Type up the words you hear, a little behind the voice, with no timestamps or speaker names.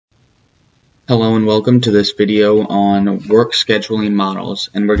Hello and welcome to this video on work scheduling models,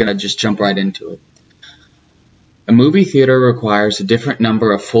 and we're going to just jump right into it. A movie theater requires a different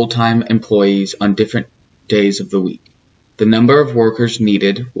number of full-time employees on different days of the week. The number of workers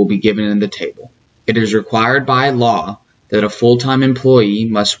needed will be given in the table. It is required by law that a full-time employee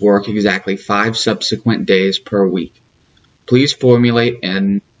must work exactly 5 subsequent days per week. Please formulate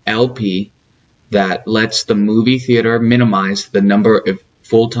an LP that lets the movie theater minimize the number of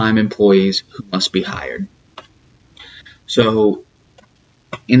full-time employees who must be hired. So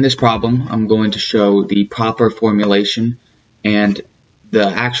in this problem, I'm going to show the proper formulation and the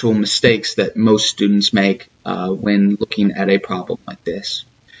actual mistakes that most students make when looking at a problem like this.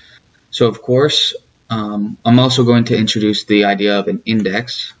 So of course, I'm also going to introduce the idea of an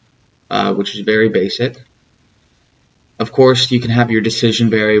index, which is very basic. Of course, you can have your decision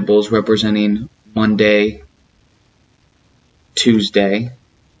variables representing Monday, Tuesday,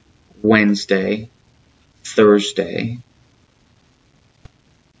 Wednesday, Thursday,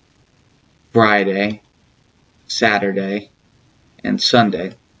 Friday, Saturday, and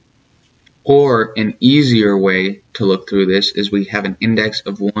Sunday. Or an easier way to look through this is we have an index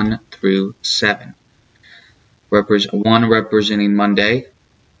of 1 through 7. 1 representing Monday,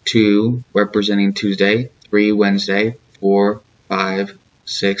 2 representing Tuesday, 3 Wednesday, 4, 5,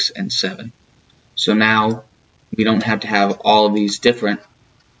 6, and 7. So now we don't have to have all of these different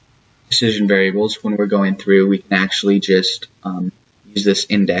decision variables when we're going through. We can actually just use this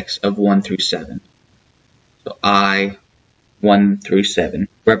index of 1 through 7. So I, 1 through 7,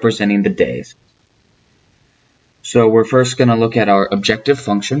 representing the days. So we're first going to look at our objective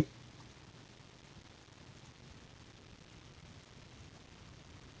function.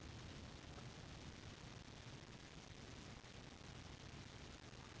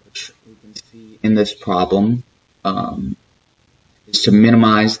 Which we can see in this problem is to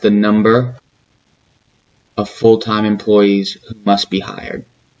minimize the number of full-time employees who must be hired.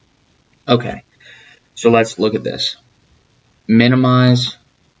 Okay, so let's look at this. Minimize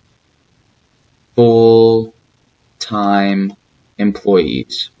full-time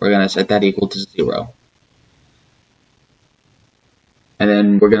employees. We're going to set that equal to 0. And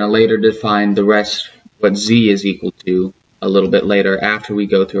then we're going to later define the rest, what z is equal to, a little bit later after we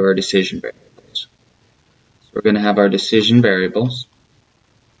go through our decision variables. So we're going to have our decision variables.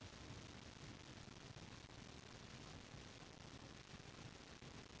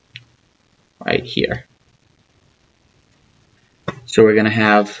 Right here. So we're going to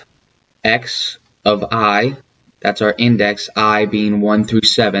have x of I, that's our index, I being 1 through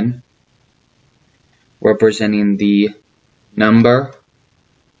 7, representing the number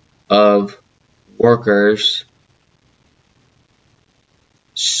of workers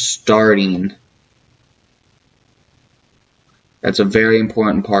starting. That's a very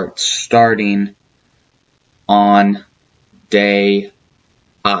important part, starting on day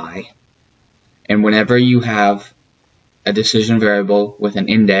I. And whenever you have a decision variable with an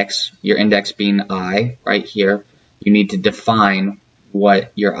index, your index being I right here, you need to define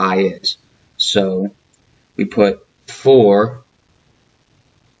what your I is. So we put for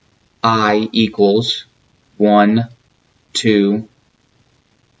I equals 1, 2,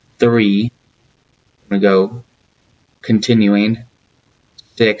 3. I'm going to go continuing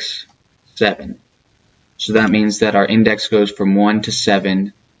 6, 7. So that means that our index goes from 1 to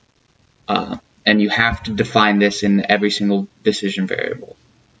 7. And you have to define this in every single decision variable.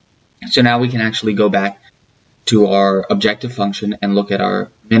 So now we can actually go back to our objective function and look at our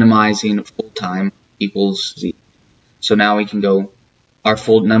minimizing full-time equals z. So now we can go, our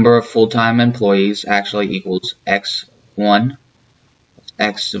number of full-time employees actually equals x1 plus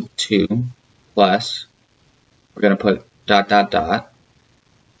x of 2 plus, we're going to put ...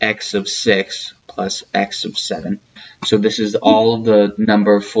 x of 6 plus x of 7. So this is all of the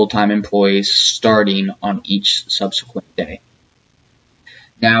number of full-time employees starting on each subsequent day.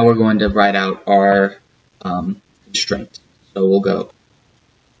 Now we're going to write out our constraints. So we'll go,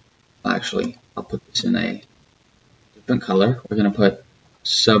 actually, I'll put this in a different color. We're going to put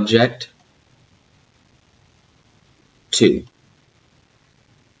subject to.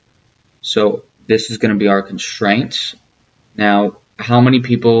 So this is going to be our constraints. Now, how many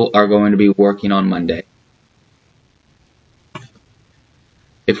people are going to be working on Monday?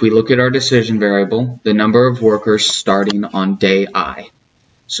 If we look at our decision variable, the number of workers starting on day I.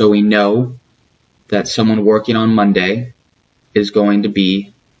 So we know that someone working on Monday is going to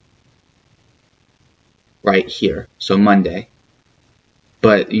be right here, so Monday.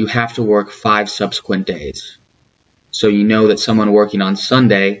 But you have to work 5 subsequent days. So you know that someone working on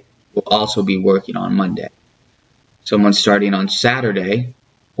Sunday will also be working on Monday. Someone starting on Saturday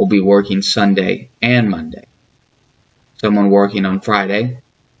will be working Sunday and Monday. Someone working on Friday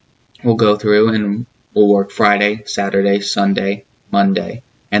will go through and will work Friday, Saturday, Sunday, Monday,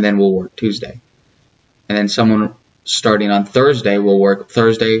 and then we'll work Tuesday. And then someone starting on Thursday will work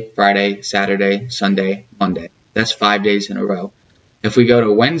Thursday, Friday, Saturday, Sunday, Monday. That's 5 days in a row. If we go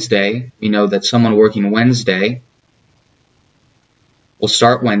to Wednesday, we know that someone working Wednesday will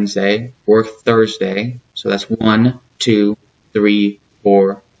start Wednesday, work Thursday, so that's 1, 2, 3,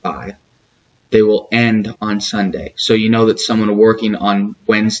 4, 5. They will end on Sunday. So you know that someone working on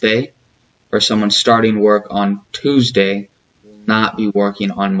Wednesday or someone starting work on Tuesday will not be working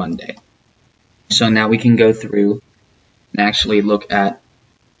on Monday. So now we can go through and actually look at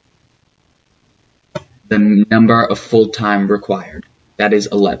the number of full-time required. That is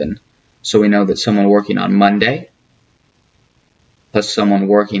 11. So we know that someone working on Monday plus someone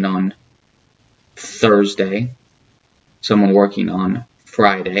working on Thursday, someone working on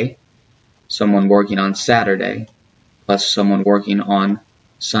Friday, someone working on Saturday, plus someone working on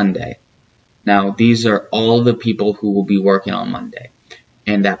Sunday. Now, these are all the people who will be working on Monday,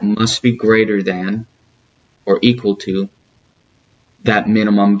 and that must be greater than or equal to that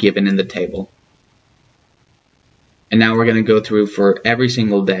minimum given in the table. And now we're going to go through for every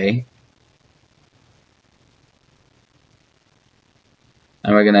single day,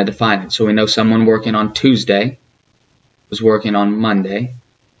 and we're going to define it. So we know someone working on Tuesday was working on Monday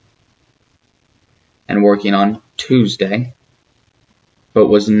and working on Tuesday, but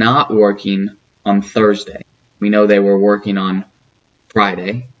was not working on Thursday. We know they were working on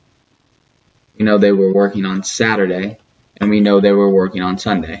Friday. We know they were working on Saturday, and we know they were working on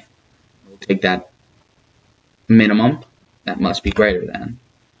Sunday. We'll take that minimum, that must be greater than.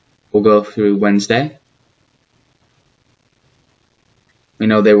 We'll go through Wednesday. We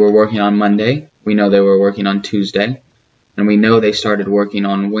know they were working on Monday. We know they were working on Tuesday. And we know they started working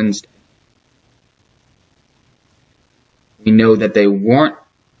on Wednesday. We know that they weren't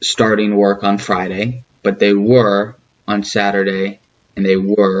starting work on Friday, but they were on Saturday and they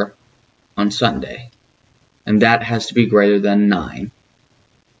were on Sunday. And that has to be greater than 9.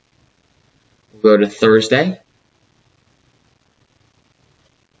 We'll go to Thursday.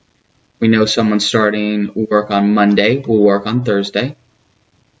 We know someone starting work on Monday will work on Thursday.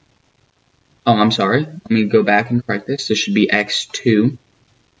 Oh, I'm sorry. Let me go back and correct this. This should be X2.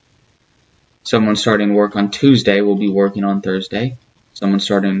 Someone starting work on Tuesday will be working on Thursday. Someone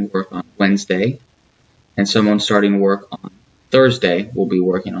starting work on Wednesday. And someone starting work on Thursday will be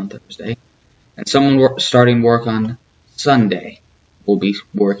working on Thursday. And someone starting work on Sunday will be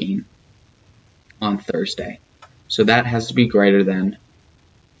working on Thursday. So that has to be greater than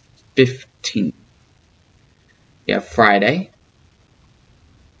 15. You have Friday.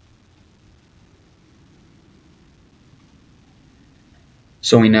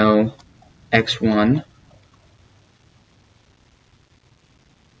 So we know X1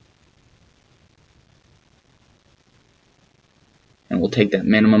 and we'll take that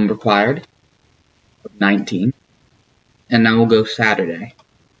minimum required of 19. And now we'll go Saturday.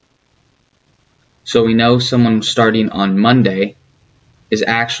 So we know someone starting on Monday is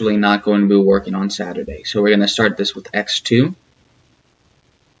actually not going to be working on Saturday. So we're going to start this with X2.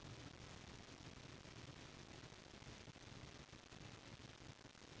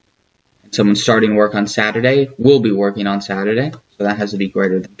 And someone starting work on Saturday will be working on Saturday. So that has to be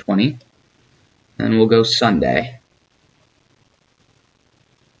greater than 20. And we'll go Sunday.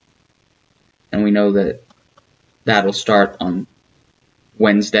 And we know that that'll start on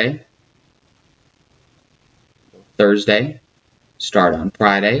Wednesday, Thursday, start on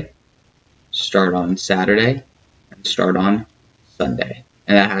Friday, start on Saturday, and start on Sunday.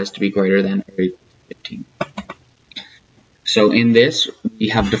 And that has to be greater than or equal to 15. So in this, we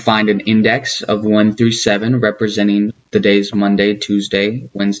have defined an index of 1 through 7 representing the days Monday, Tuesday,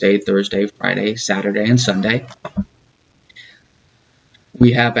 Wednesday, Thursday, Friday, Saturday, and Sunday.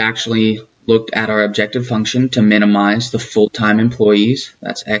 We have actually looked at our objective function to minimize the full-time employees.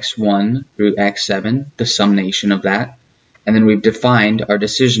 That's X1 through X7, the summation of that. And then we've defined our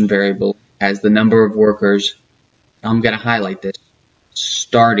decision variable as the number of workers, I'm going to highlight this,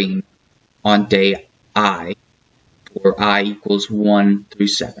 starting on day I, where I equals 1 through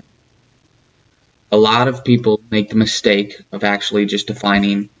 7. A lot of people make the mistake of actually just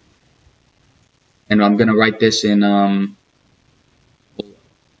defining, and I'm going to write this in,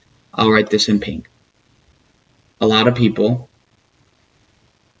 I'll write this in pink. A lot of people,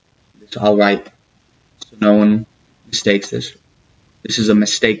 I'll write so no one mistakes this. This is a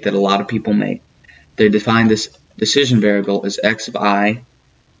mistake that a lot of people make. They define this decision variable as x of I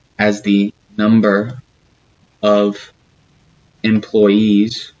as the number of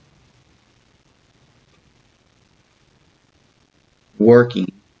employees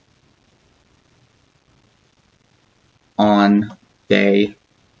working on day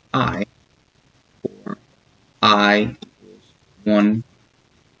I, or I equals 1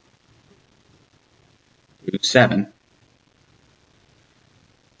 through 7.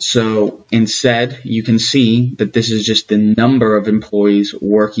 So instead, you can see that this is just the number of employees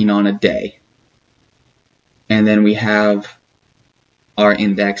working on a day. And then we have our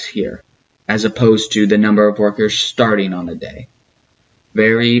index here, as opposed to the number of workers starting on a day.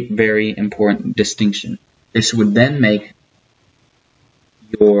 Very, very important distinction. This would then make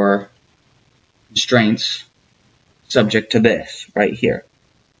your constraints subject to this right here.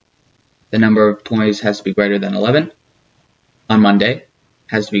 The number of employees has to be greater than 11 on Monday,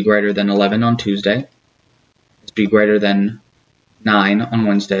 has to be greater than 11 on Tuesday, has to be greater than 9 on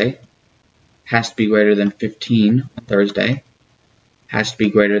Wednesday, has to be greater than 15 on Thursday, has to be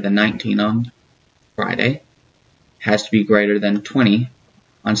greater than 19 on Friday, has to be greater than 20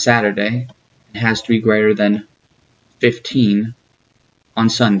 on Saturday, and has to be greater than 15 on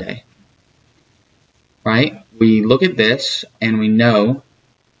Sunday. Right? We look at this and we know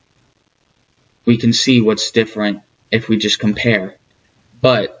we can see what's different if we just compare.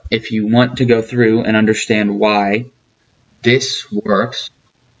 But if you want to go through and understand why this works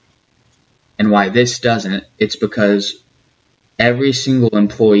and why this doesn't, it's because every single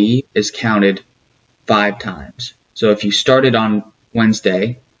employee is counted 5 times. So if you started on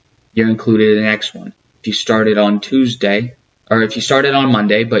Wednesday, you're included in X1. If you started on Tuesday, or if you started on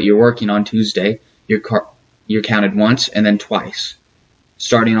Monday but you're working on Tuesday, you're counted once and then twice.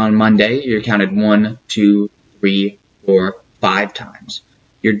 Starting on Monday, you're counted 1, 2, 3, 4, 5 times.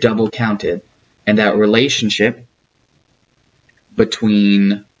 You're double counted, and that relationship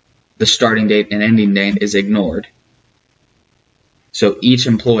between the starting date and ending date is ignored. So each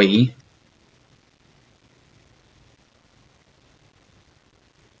employee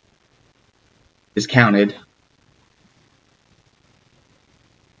is counted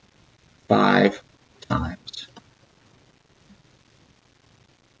 5 times.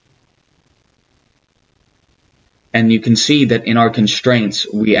 And you can see that in our constraints,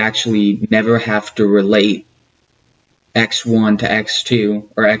 we actually never have to relate x1 to x2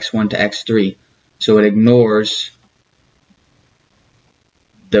 or x1 to x3. So it ignores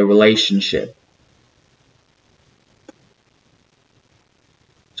the relationship.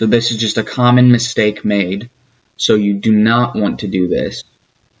 So this is just a common mistake made. So you do not want to do this.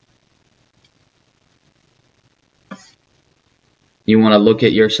 You want to look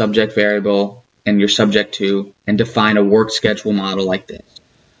at your subject variable and your subject to and define a work schedule model like this.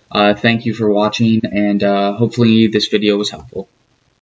 Thank you for watching, and hopefully this video was helpful.